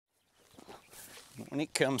when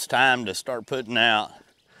it comes time to start putting out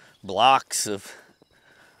blocks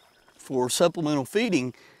for supplemental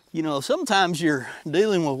feeding, you know, sometimes you're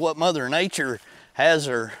dealing with what Mother Nature has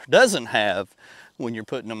or doesn't have when you're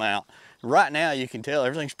putting them out. Right now you can tell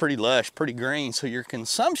everything's pretty lush, pretty green, so your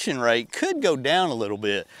consumption rate could go down a little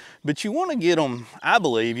bit, but you want to get them, I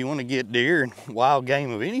believe, you want to get deer and wild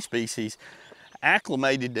game of any species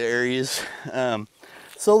acclimated to areas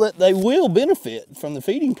so that they will benefit from the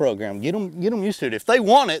feeding program. Get them used to it. If they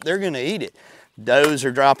want it, they're going to eat it. Does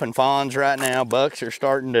are dropping fawns right now. Bucks are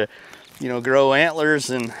starting to, you know, grow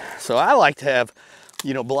antlers, and so I like to have,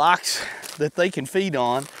 you know, blocks that they can feed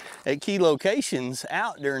on at key locations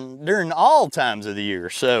out during all times of the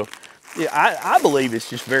year. So yeah, I believe it's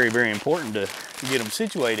just very, very important to get them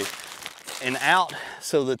situated and out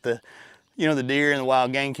so that the, you know, the deer and the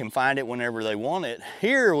wild game can find it whenever they want it.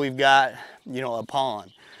 Here we've got, you know, a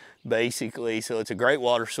pond basically, so it's a great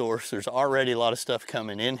water source. There's already a lot of stuff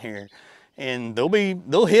coming in here, and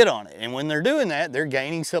they'll hit on it. And when they're doing that, they're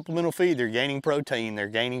gaining supplemental feed, they're gaining protein, they're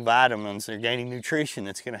gaining vitamins, they're gaining nutrition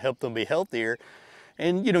that's going to help them be healthier.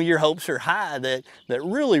 And you know, your hopes are high that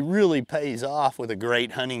really pays off with a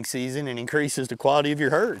great hunting season and increases the quality of your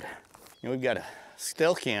herd. You know, we've got a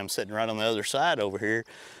stealth cam sitting right on the other side over here,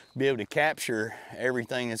 be able to capture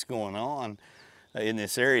everything that's going on in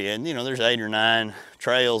this area. And you know, there's 8 or 9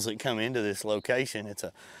 trails that come into this location.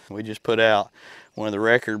 We just put out one of the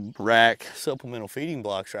record rack supplemental feeding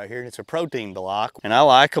blocks right here, and it's a protein block. And I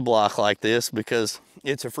like a block like this because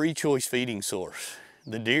it's a free choice feeding source.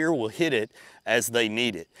 The deer will hit it as they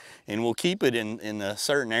need it, and we'll keep it in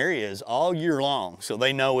certain areas all year long, so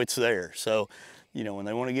they know it's there. So, you know, when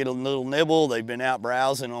they want to get a little nibble, they've been out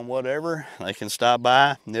browsing on whatever, they can stop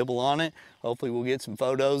by, nibble on it. Hopefully we'll get some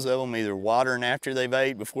photos of them either watering after they've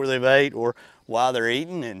ate, before they've ate, or while they're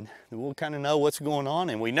eating, and we'll kind of know what's going on.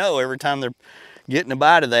 And we know every time they're getting a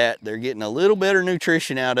bite of that, they're getting a little better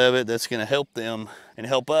nutrition out of it that's going to help them and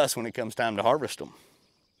help us when it comes time to harvest them.